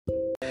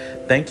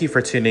Thank you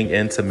for tuning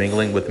in to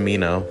Mingling with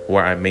Mino,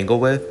 where I mingle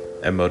with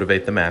and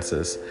motivate the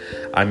masses.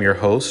 I'm your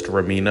host,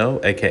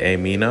 Ramino, aka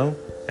Mino,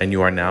 and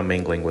you are now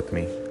mingling with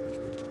me.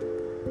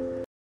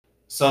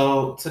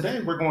 So,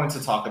 today we're going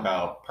to talk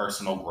about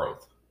personal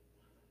growth.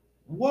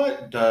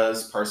 What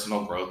does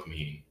personal growth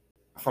mean?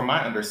 From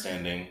my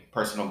understanding,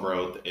 personal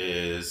growth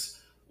is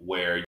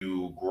where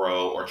you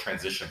grow or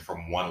transition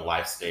from one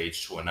life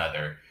stage to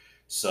another.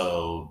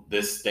 So,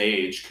 this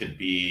stage could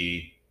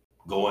be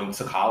going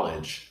to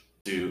college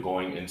to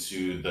going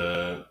into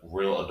the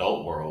real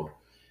adult world.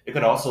 It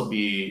could also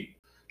be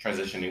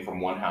transitioning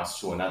from one house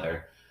to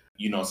another.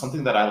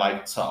 Something that I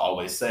like to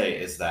always say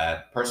is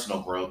that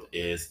personal growth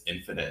is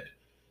infinite.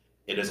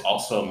 It is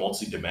also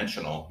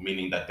multidimensional,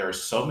 meaning that there are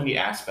so many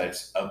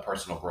aspects of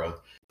personal growth.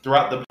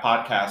 Throughout the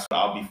podcast,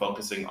 I'll be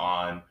focusing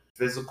on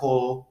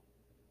physical,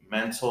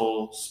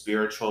 mental,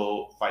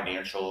 spiritual,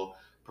 financial,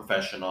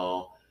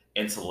 professional,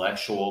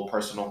 intellectual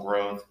personal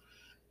growth.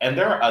 And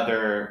there are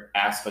other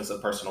aspects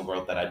of personal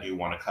growth that I do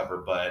want to cover,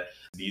 but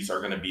these are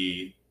going to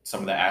be some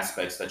of the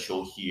aspects that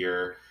you'll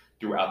hear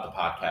throughout the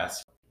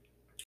podcast.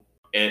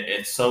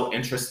 It's so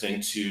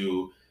interesting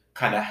to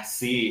kind of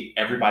see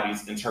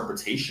everybody's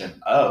interpretation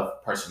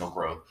of personal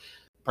growth.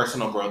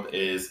 Personal growth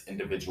is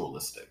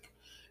individualistic,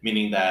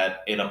 meaning that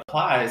it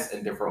applies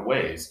in different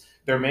ways.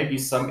 There may be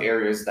some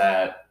areas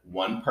that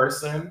one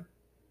person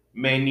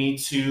may need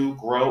to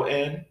grow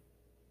in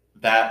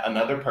that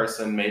another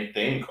person may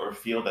think or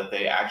feel that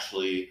they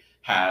actually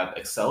have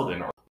excelled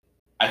in.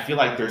 I feel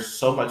like there's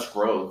so much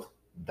growth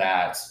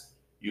that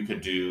you could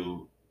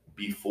do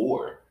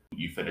before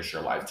you finish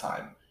your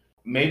lifetime.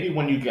 Maybe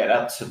when you get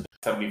up to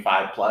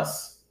 75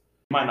 plus,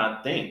 you might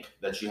not think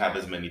that you have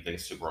as many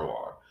things to grow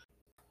on.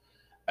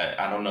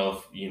 I don't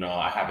know if,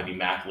 I have any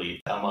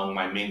mathletes among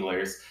my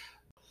minglers.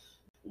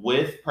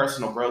 With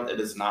personal growth, it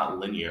is not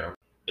linear.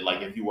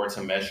 Like if you were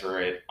to measure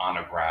it on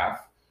a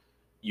graph,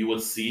 you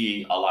would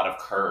see a lot of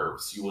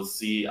curves. You would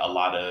see a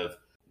lot of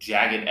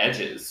jagged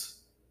edges.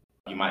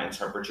 You might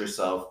interpret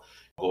yourself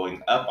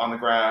going up on the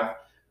graph,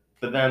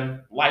 but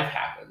then life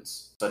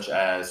happens, such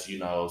as,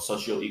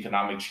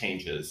 socioeconomic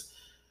changes,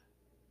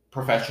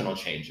 professional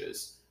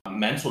changes,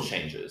 mental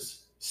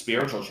changes,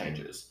 spiritual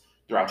changes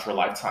throughout your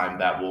lifetime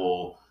that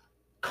will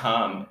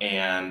come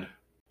and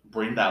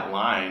bring that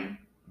line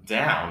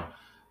down.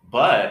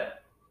 But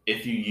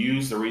if you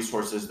use the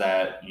resources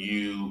that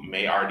you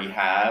may already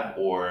have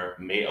or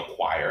may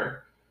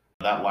acquire,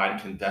 that line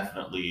can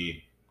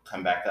definitely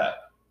come back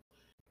up.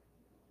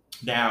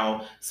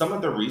 Now, some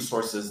of the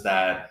resources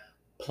that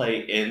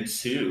play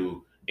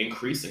into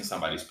increasing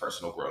somebody's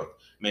personal growth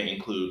may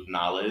include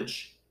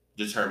knowledge,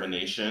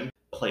 determination,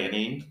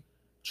 planning,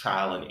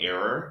 trial and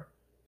error,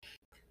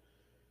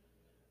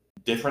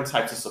 different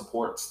types of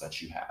supports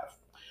that you have,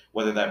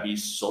 whether that be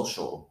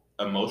social,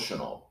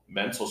 emotional,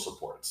 mental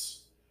supports.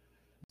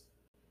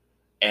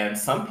 And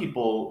some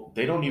people,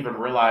 they don't even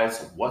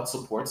realize what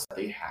supports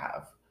they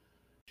have,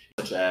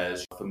 such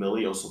as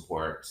familial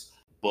supports,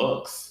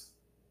 books,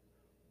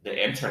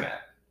 the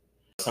internet.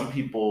 Some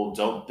people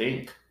don't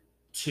think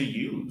to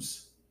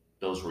use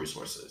those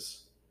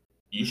resources.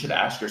 You should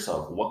ask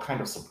yourself, what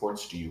kind of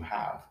supports do you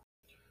have?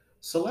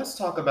 So let's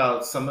talk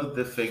about some of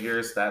the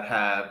figures that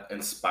have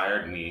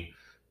inspired me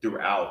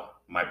throughout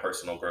my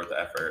personal growth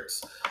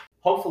efforts.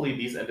 Hopefully,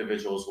 these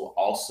individuals will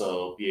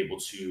also be able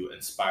to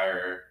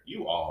inspire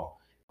you all.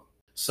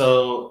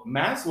 So,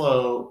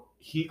 Maslow,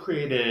 he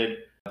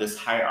created this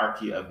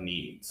hierarchy of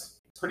needs,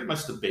 pretty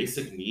much the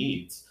basic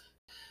needs.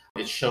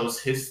 It shows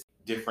his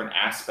different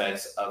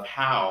aspects of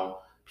how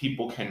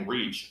people can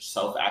reach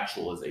self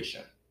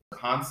actualization,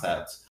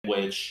 concepts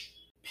which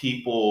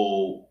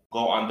people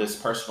go on this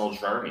personal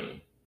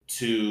journey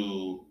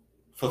to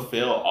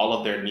fulfill all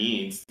of their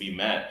needs to be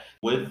met.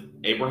 With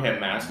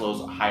Abraham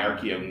Maslow's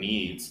hierarchy of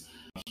needs,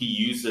 he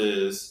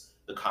uses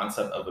the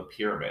concept of a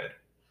pyramid,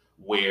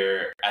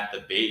 where at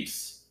the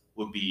base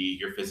would be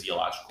your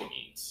physiological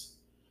needs.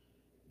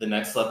 The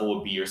next level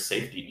would be your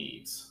safety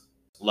needs.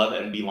 Love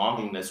and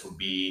belongingness would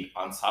be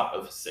on top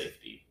of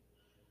safety.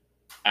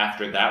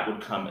 After that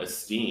would come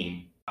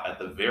esteem. At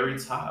the very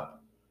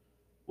top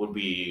would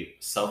be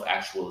self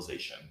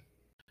actualization.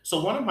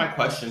 So, one of my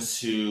questions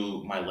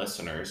to my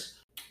listeners: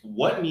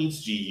 what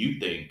needs do you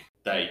think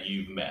that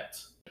you've met?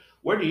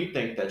 Where do you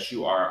think that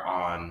you are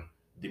on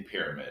the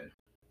pyramid?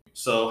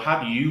 So,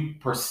 how do you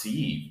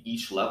perceive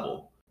each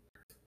level?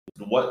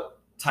 What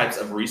types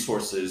of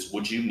resources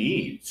would you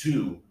need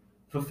to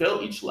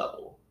fulfill each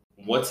level?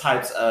 What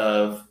types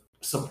of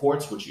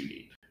supports would you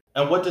need?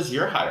 And what does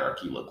your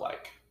hierarchy look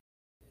like?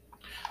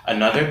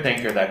 Another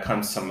thinker that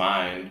comes to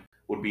mind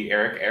would be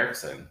Eric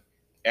Erickson.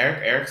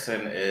 Eric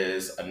Erickson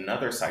is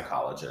another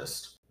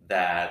psychologist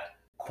that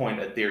coined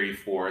a theory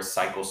for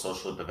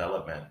psychosocial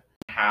development,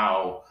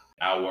 how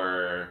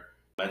our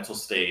mental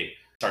state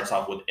starts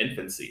off with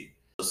infancy,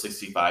 so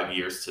 65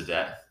 years to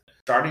death.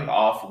 Starting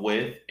off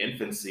with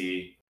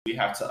infancy, we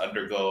have to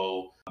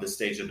undergo the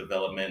stage of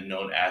development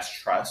known as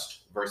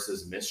trust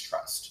versus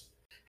mistrust.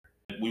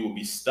 we would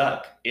be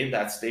stuck in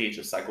that stage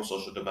of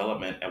psychosocial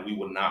development, and we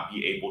would not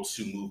be able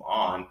to move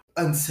on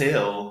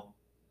until,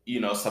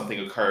 something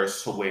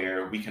occurs to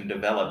where we can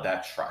develop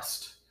that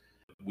trust.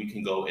 We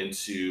can go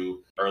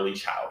into early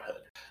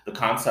childhood. The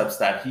concepts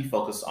that he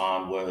focused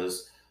on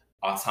was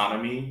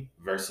autonomy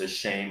versus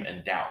shame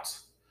and doubt.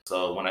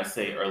 So when I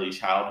say early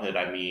childhood,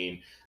 I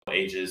mean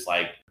ages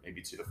like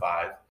maybe 2 to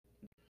 5.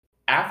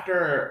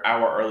 After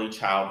our early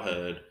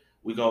childhood,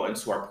 we go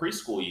into our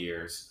preschool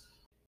years,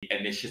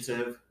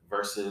 initiative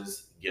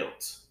versus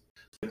guilt.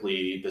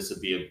 Typically, this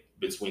would be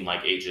between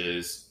like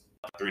ages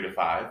 3 to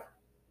 5.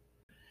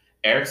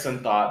 Erickson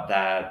thought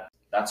that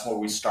that's where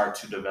we start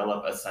to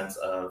develop a sense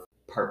of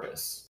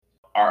purpose,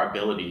 our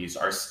abilities,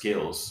 our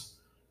skills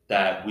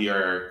that we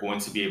are going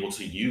to be able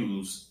to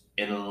use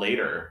in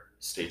later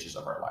stages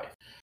of our life.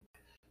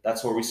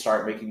 That's where we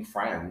start making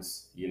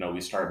friends.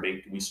 We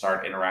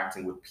start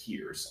interacting with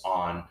peers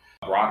on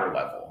a broader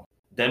level.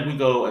 Then we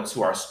go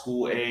into our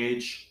school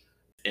age,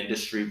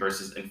 industry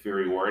versus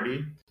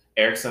inferiority.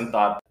 Erickson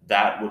thought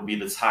that would be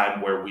the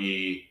time where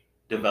we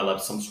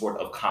develop some sort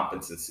of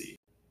competency,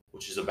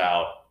 which is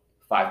about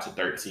 5 to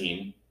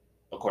 13,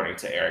 according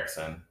to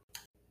Erickson.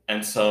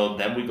 And so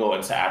then we go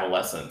into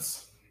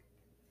adolescence,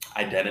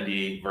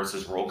 identity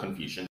versus role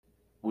confusion.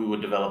 We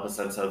would develop a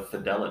sense of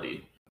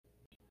fidelity.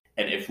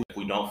 And if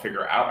we don't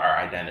figure out our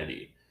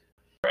identity,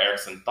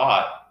 Erickson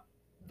thought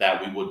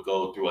that we would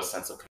go through a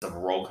sense of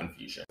role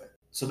confusion.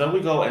 So then we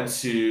go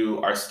into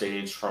our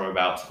stage from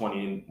about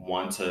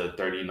 21 to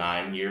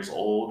 39 years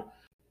old,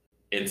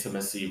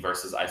 intimacy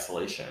versus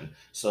isolation.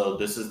 So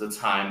this is the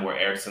time where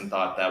Erickson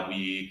thought that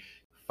we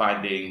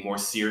finding more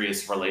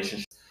serious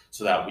relationships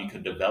so that we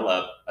could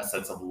develop a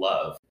sense of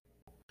love.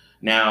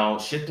 Now,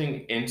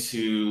 shifting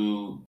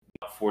into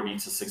 40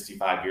 to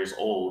 65 years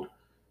old,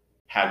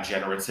 have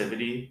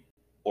generativity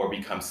or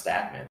become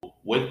stagnant.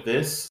 With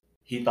this,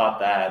 he thought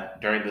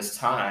that during this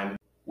time,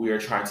 we are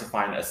trying to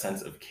find a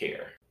sense of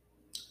care.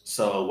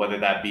 So whether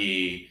that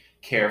be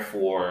care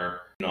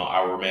for,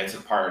 our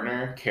romantic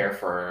partner, care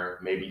for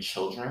maybe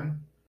children,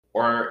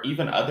 or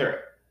even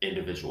other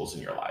individuals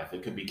in your life.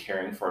 It could be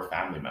caring for a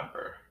family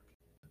member.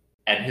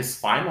 And his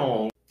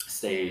final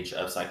stage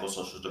of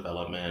psychosocial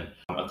development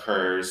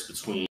occurs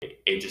between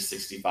ages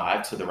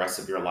 65 to the rest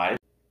of your life.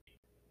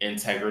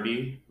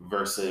 Integrity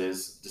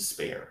versus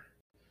despair.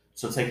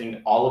 So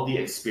taking all of the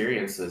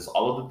experiences,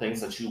 all of the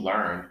things that you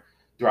learned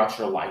throughout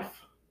your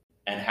life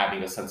and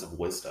having a sense of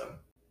wisdom.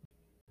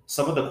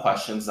 Some of the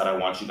questions that I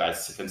want you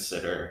guys to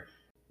consider: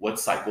 what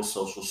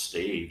psychosocial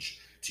stage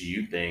do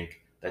you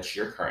think that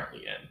you're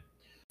currently in?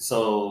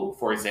 So,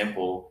 for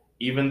example,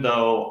 even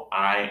though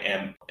I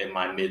am in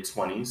my mid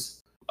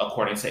 20s,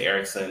 according to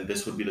Erickson,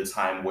 this would be the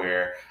time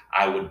where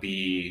I would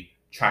be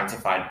trying to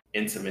find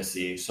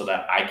intimacy so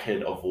that I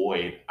could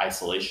avoid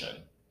isolation.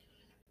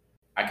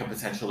 I could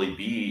potentially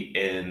be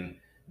in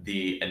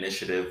the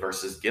initiative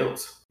versus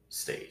guilt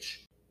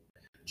stage.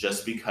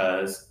 Just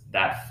because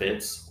that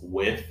fits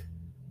with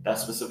that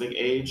specific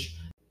age,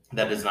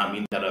 that does not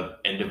mean that an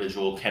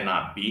individual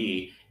cannot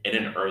be in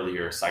an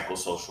earlier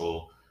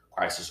psychosocial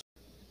crisis.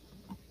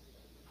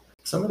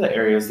 Some of the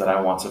areas that I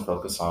want to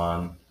focus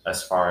on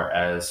as far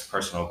as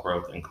personal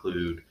growth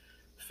include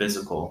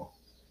physical,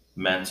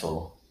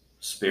 mental,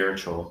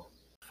 spiritual,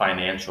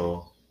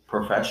 financial,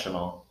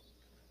 professional,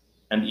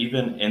 and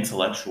even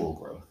intellectual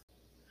growth.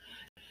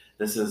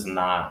 This is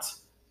not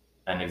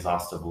an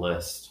exhaustive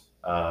list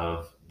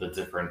of the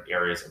different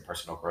areas of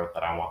personal growth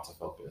that I want to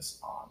focus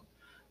on,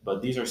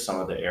 but these are some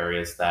of the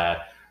areas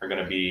that are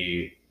going to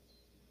be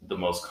the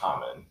most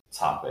common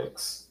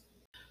topics.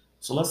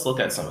 So let's look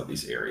at some of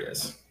these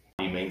areas.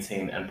 You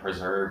maintain and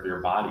preserve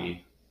your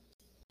body,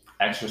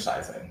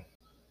 exercising,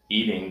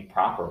 eating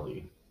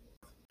properly.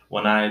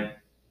 When I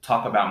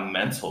talk about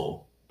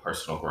mental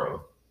personal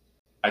growth,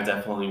 I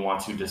definitely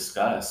want to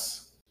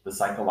discuss the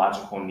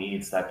psychological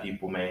needs that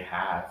people may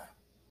have,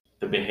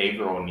 the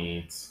behavioral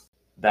needs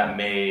that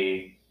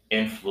may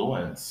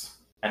influence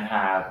and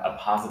have a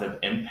positive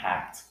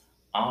impact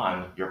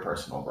on your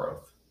personal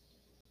growth.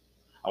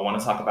 I want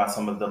to talk about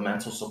some of the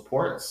mental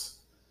supports,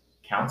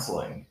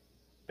 counseling,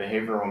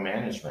 behavioral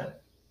management,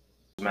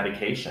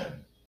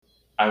 medication.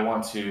 I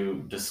want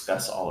to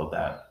discuss all of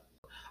that.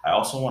 I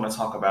also want to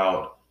talk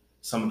about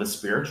some of the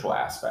spiritual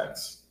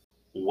aspects.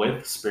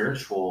 With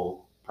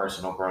spiritual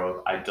personal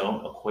growth, I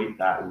don't equate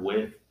that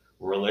with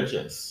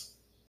religious.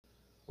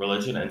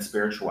 Religion and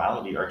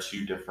spirituality are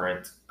two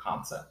different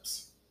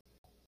concepts.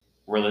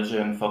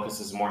 Religion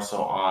focuses more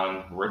so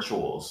on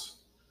rituals,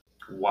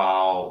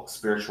 while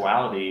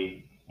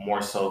spirituality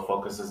more so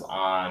focuses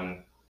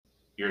on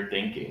your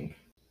thinking,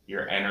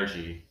 your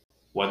energy,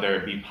 whether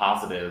it be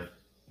positive,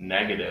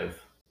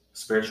 negative.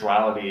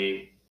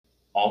 Spirituality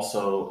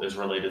also is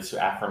related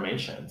to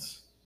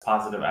affirmations,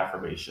 positive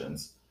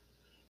affirmations.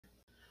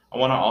 I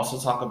want to also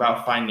talk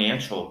about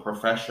financial,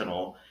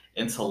 professional,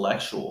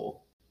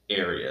 intellectual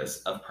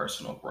areas of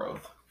personal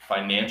growth.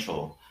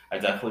 Financial, I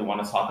definitely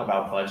want to talk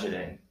about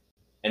budgeting,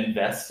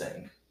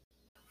 investing,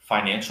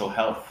 financial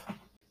health,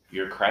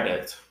 your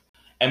credit,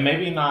 and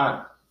maybe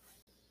not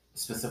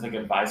specific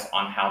advice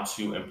on how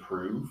to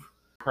improve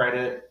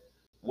credit.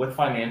 With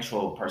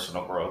financial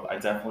personal growth, I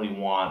definitely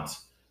want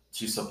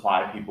to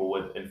supply people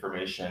with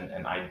information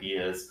and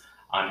ideas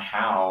on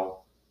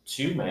how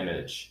to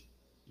manage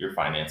your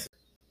finances.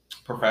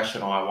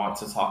 Professional, I want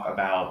to talk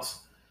about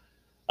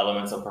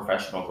elements of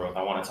professional growth.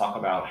 I want to talk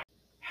about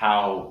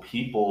how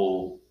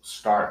people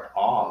start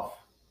off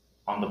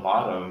on the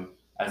bottom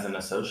as an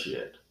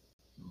associate,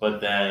 but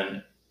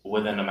then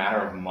within a matter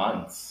of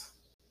months,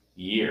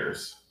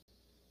 years,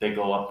 they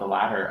go up the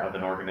ladder of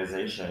an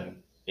organization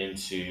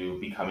into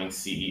becoming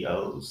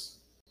CEOs,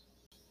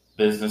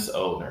 business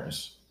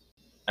owners.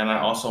 And I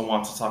also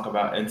want to talk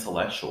about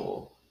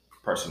intellectual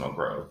personal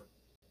growth,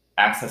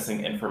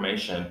 accessing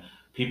information.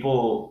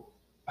 People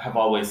have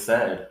always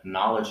said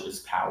knowledge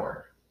is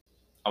power.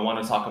 I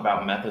want to talk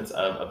about methods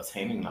of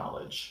obtaining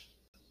knowledge,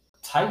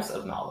 types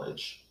of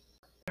knowledge,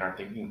 and our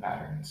thinking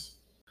patterns.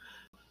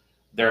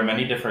 There are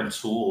many different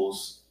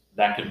tools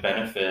that could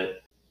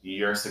benefit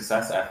your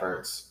success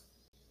efforts.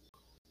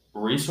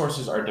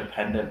 Resources are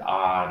dependent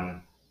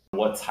on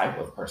what type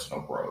of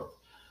personal growth.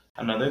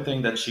 Another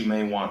thing that you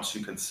may want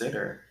to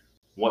consider,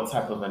 what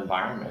type of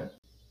environment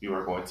you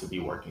are going to be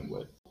working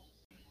with.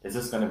 Is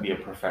this going to be a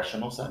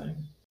professional setting?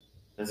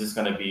 Is this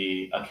going to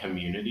be a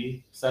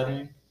community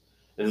setting?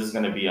 Is this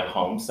going to be a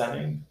home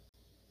setting?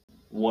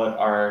 What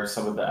are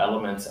some of the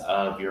elements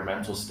of your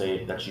mental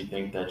state that you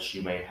think that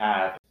you may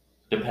have?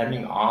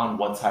 Depending on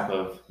what type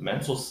of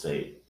mental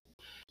state,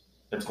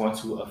 it's going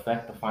to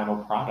affect the final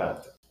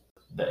product.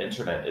 The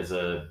internet is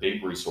a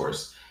big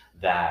resource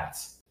that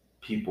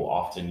people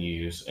often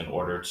use in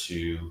order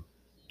to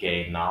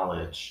gain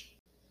knowledge,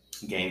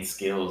 gain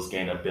skills,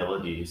 gain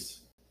abilities.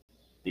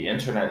 The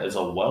internet is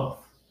a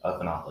wealth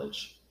of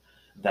knowledge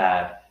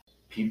that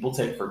people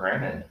take for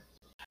granted.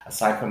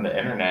 Aside from the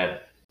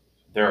internet,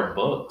 there are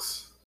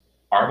books,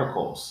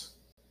 articles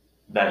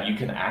that you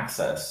can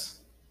access.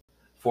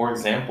 For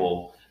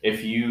example,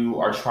 if you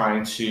are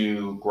trying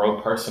to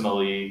grow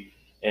personally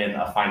in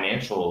a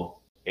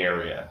financial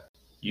area,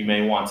 you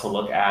may want to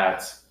look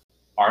at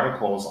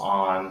articles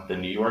on the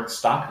New York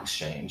Stock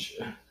Exchange,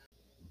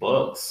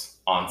 books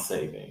on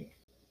saving,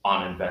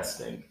 on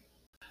investing.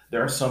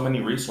 There are so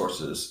many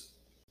resources.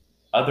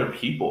 Other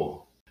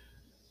people,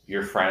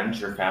 your friends,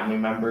 your family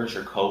members,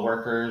 your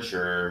coworkers,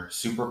 your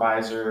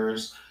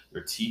supervisors,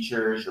 your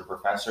teachers, your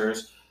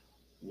professors,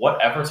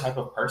 whatever type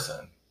of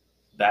person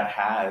that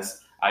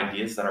has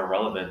ideas that are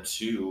relevant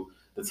to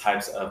the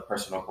types of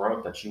personal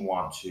growth that you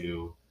want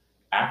to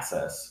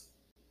access.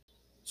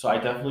 So I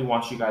definitely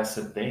want you guys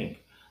to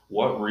think,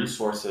 what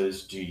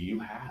resources do you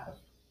have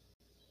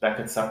that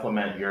could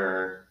supplement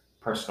your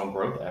personal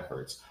growth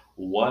efforts?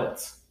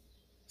 What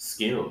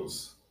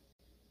skills,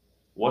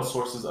 what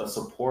sources of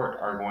support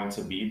are going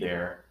to be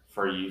there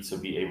for you to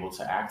be able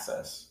to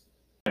access?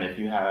 And if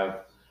you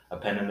have a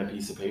pen and a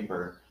piece of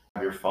paper,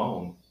 your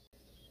phone,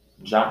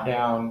 jot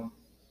down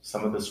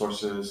some of the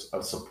sources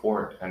of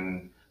support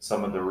and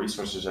some of the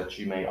resources that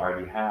you may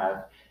already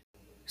have.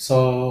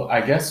 So,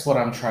 I guess what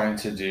I'm trying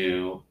to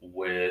do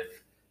with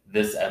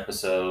this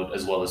episode,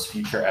 as well as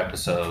future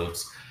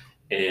episodes,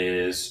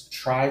 is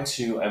try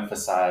to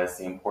emphasize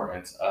the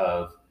importance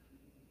of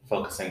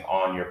focusing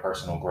on your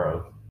personal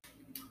growth.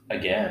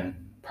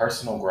 Again,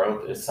 personal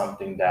growth is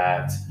something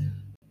that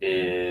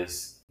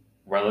is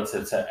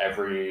relative to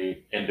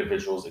every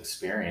individual's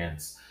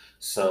experience.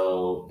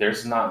 So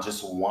there's not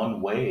just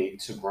one way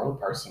to grow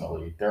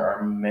personally. There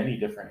are many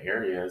different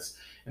areas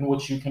in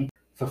which you can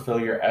fulfill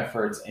your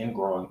efforts in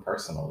growing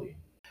personally.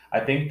 I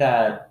think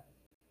that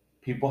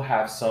people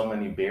have so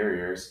many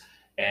barriers,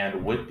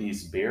 and with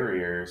these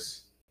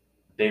barriers,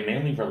 they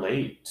mainly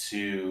relate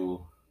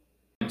to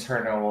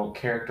internal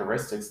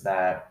characteristics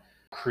that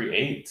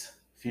create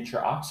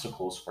future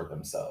obstacles for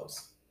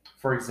themselves.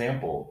 For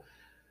example,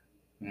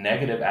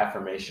 negative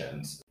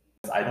affirmations.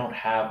 I don't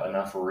have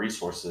enough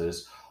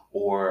resources,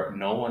 or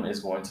no one is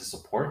going to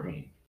support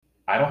me.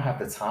 I don't have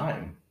the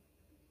time.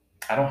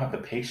 I don't have the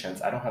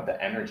patience. I don't have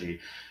the energy.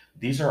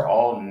 These are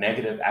all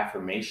negative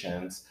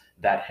affirmations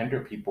that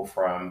hinder people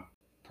from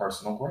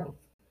personal growth.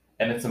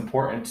 And it's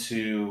important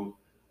to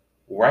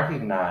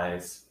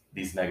recognize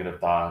these negative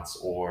thoughts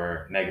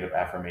or negative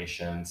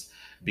affirmations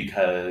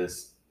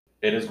because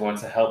it is going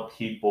to help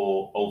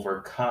people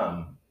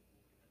overcome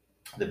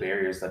the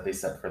barriers that they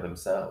set for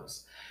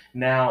themselves.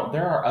 Now,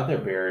 there are other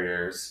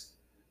barriers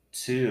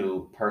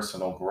to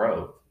personal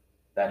growth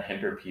that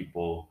hinder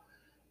people.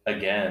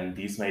 Again,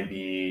 these may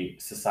be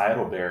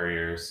societal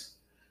barriers,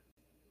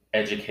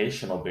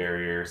 educational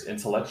barriers,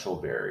 intellectual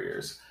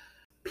barriers.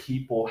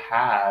 People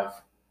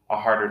have a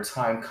harder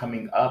time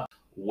coming up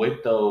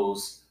with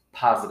those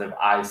positive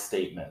I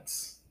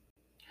statements.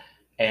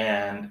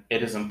 And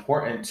it is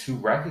important to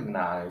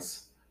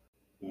recognize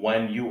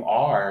when you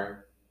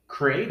are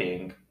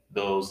creating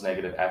those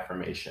negative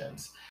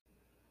affirmations.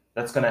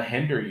 That's going to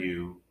hinder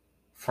you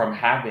from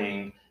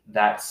having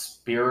that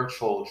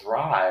spiritual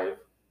drive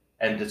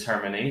and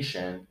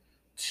determination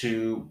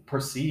to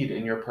proceed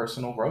in your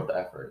personal growth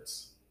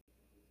efforts.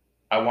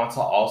 I want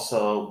to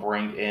also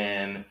bring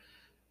in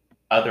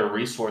other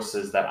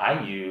resources that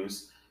I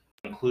use,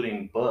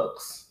 including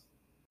books,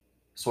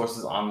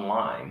 sources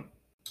online,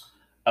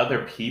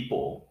 other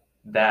people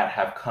that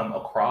have come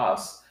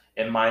across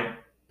in my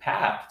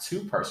path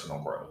to personal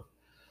growth.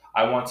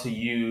 I want to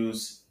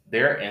use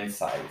their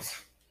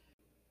insights.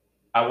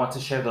 I want to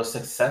share those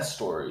success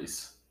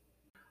stories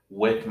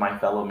with my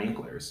fellow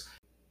minglers.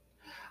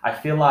 I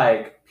feel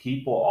like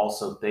people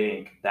also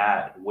think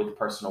that with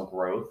personal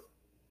growth,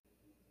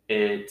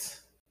 it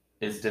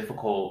is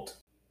difficult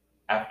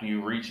after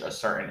you reach a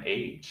certain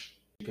age.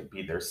 It could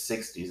be their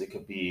 60s, it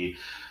could be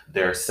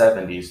their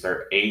 70s,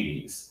 their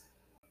 80s.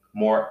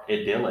 More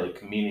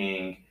idyllic,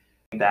 meaning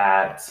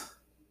that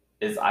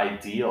is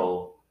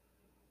ideal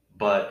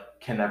but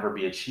can never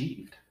be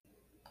achieved.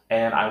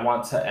 And I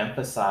want to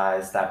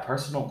emphasize that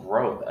personal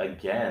growth,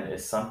 again,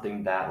 is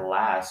something that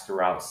lasts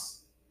throughout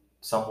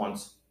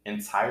someone's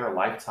entire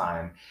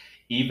lifetime,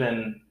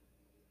 even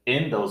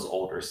in those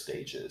older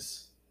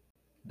stages.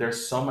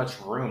 There's so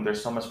much room,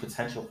 there's so much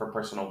potential for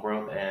personal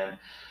growth. And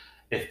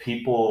if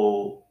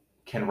people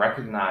can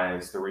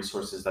recognize the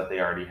resources that they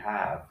already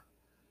have,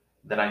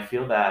 then I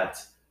feel that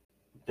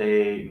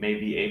they may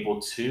be able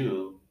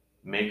to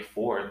make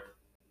forth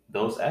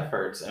those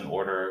efforts in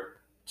order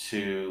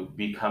to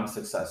become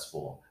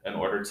successful, in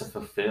order to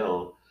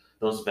fulfill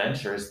those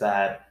ventures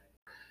that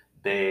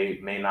they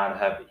may not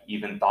have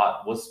even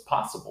thought was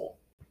possible.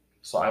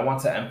 So I want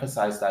to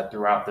emphasize that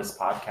throughout this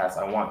podcast.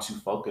 I want to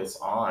focus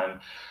on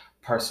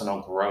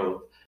personal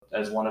growth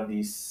as one of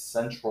these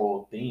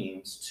central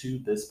themes to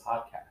this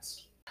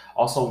podcast.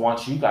 Also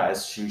want you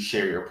guys to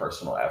share your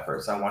personal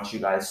efforts. I want you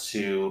guys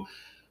to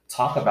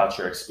talk about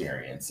your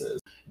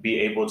experiences, be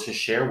able to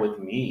share with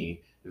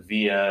me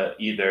via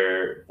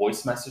either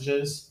voice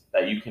messages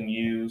that you can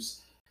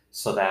use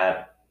so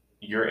that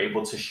you're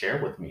able to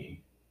share with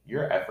me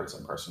your efforts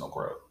in personal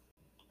growth.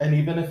 And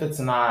even if it's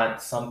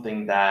not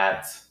something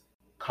that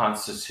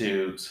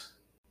constitutes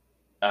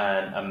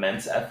an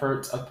immense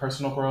effort of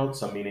personal growth,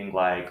 so meaning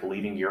like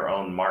leading your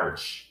own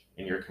march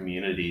in your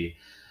community,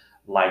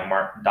 like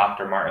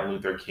Dr. Martin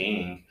Luther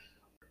King,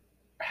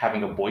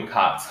 having a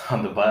boycott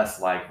on the bus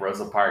like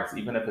Rosa Parks,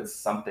 even if it's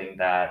something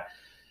that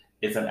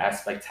isn't as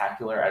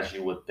spectacular as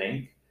you would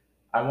think,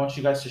 I want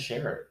you guys to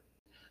share it.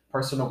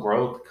 Personal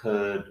growth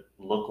could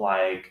look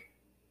like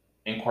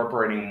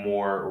incorporating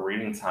more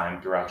reading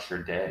time throughout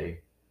your day,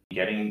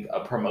 getting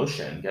a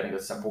promotion, getting a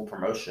simple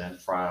promotion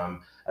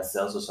from a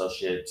sales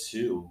associate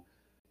to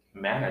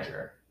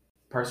manager.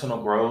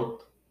 Personal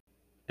growth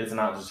is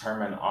not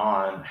determined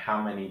on how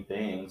many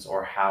things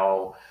or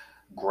how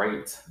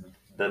great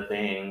the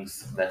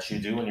things that you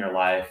do in your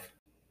life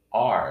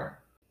are.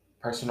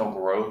 Personal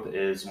growth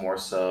is more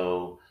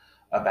so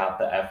about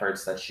the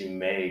efforts that you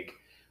make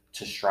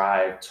to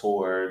strive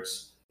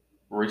towards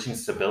reaching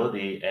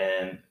stability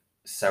in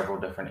several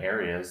different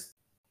areas.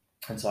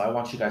 And so I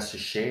want you guys to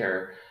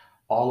share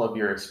all of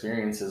your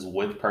experiences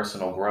with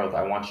personal growth.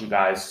 I want you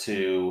guys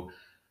to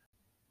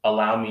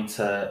allow me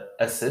to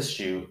assist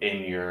you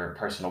in your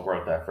personal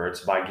growth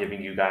efforts by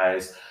giving you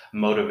guys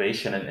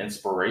motivation and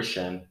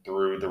inspiration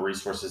through the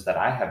resources that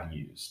I have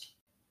used.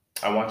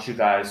 I want you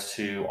guys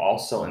to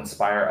also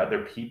inspire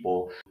other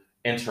people,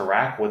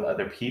 interact with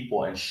other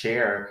people, and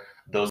share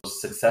those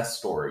success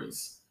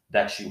stories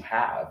that you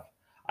have.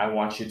 I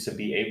want you to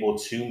be able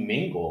to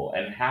mingle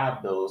and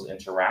have those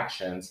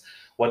interactions,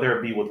 whether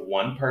it be with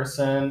one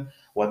person,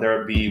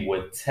 whether it be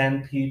with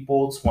 10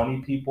 people,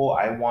 20 people.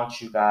 I want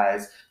you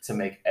guys to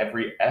make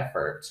every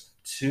effort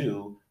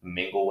to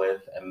mingle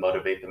with and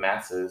motivate the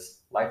masses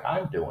like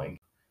I'm doing.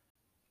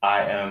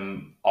 I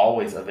am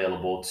always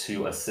available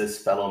to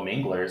assist fellow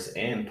minglers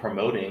in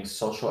promoting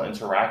social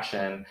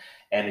interaction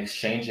and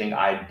exchanging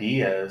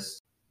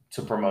ideas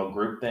to promote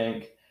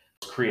groupthink,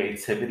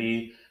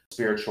 creativity,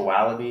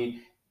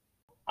 spirituality.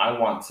 I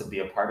want to be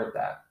a part of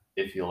that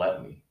if you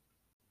let me.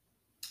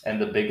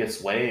 And the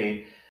biggest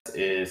way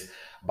is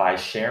by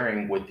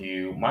sharing with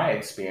you my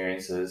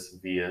experiences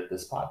via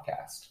this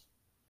podcast.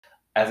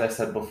 As I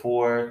said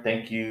before,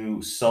 thank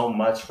you so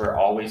much for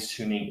always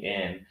tuning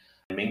in.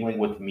 Mingling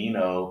with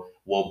Mino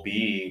will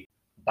be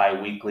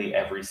bi-weekly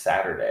every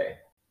Saturday.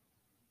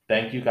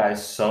 Thank you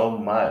guys so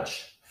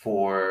much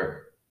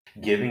for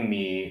giving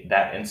me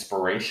that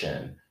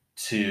inspiration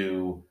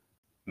to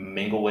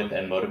mingle with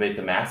and motivate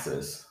the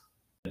masses.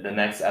 The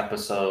next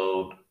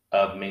episode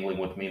of Mingling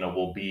with Mino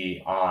will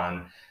be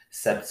on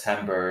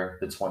September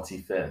the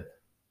 25th.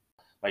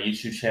 My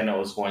YouTube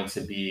channel is going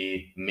to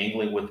be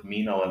Mingling with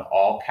Mino in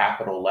all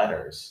capital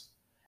letters.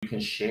 You can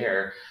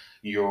share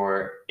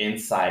your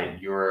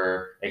insight,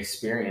 your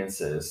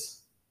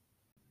experiences.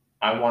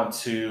 I want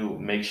to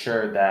make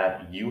sure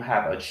that you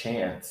have a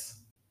chance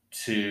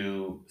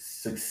to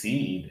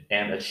succeed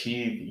and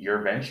achieve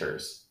your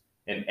ventures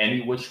in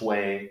any which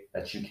way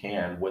that you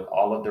can with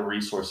all of the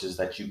resources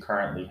that you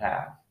currently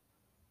have.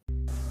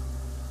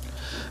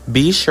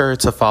 Be sure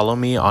to follow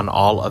me on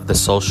all of the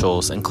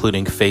socials,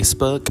 including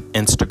Facebook,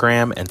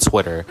 Instagram, and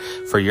Twitter,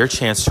 for your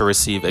chance to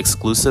receive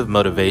exclusive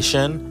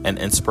motivation and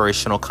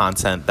inspirational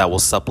content that will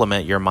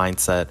supplement your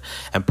mindset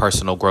and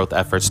personal growth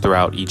efforts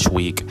throughout each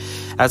week.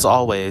 As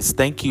always,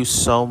 thank you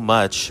so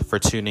much for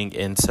tuning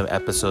into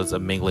episodes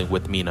of Mingling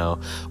with Mino,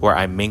 where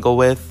I mingle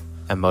with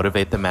and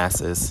motivate the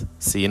masses.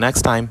 See you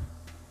next time.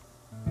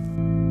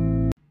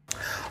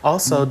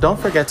 Also, don't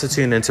forget to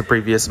tune into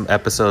previous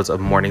episodes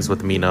of Mornings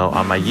with Mino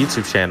on my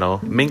YouTube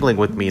channel, Mingling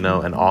with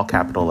Mino, in all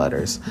capital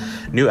letters.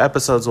 New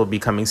episodes will be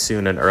coming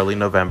soon in early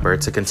November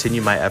to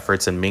continue my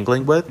efforts in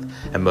mingling with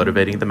and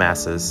motivating the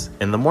masses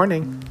in the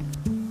morning.